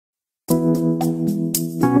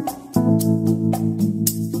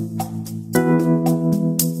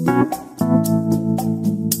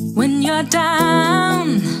When you're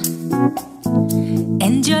down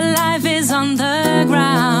and your life is on the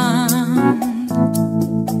ground,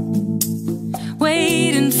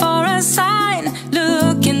 waiting for a sign,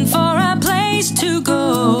 looking for a place to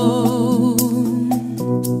go,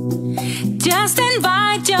 just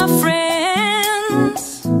invite your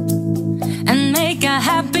friends and make a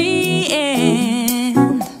happy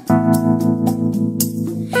end.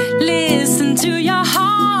 Listen to your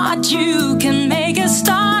heart, you can make a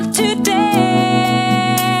start today.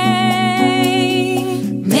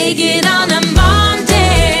 Make it on a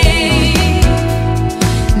Monday,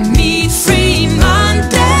 meat free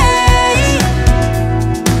Monday.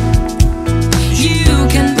 You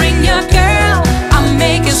can bring your girl, I'll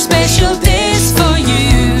make a special dish for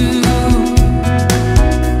you.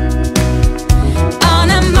 On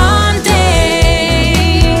a Monday,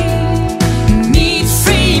 meat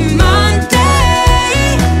free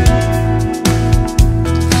Monday,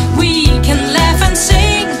 we can laugh and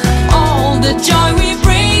sing all the joy we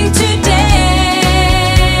bring today.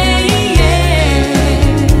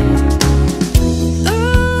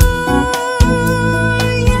 Ooh,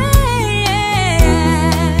 yeah.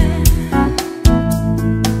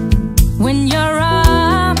 When you're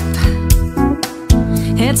up,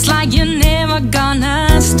 it's like you're never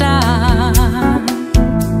gonna stop.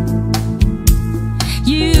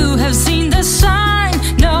 You have seen the sign,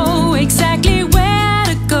 know exactly where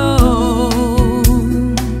to go.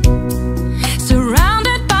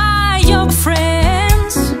 Surrounded by your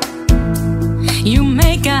friends, you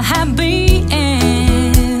make a happy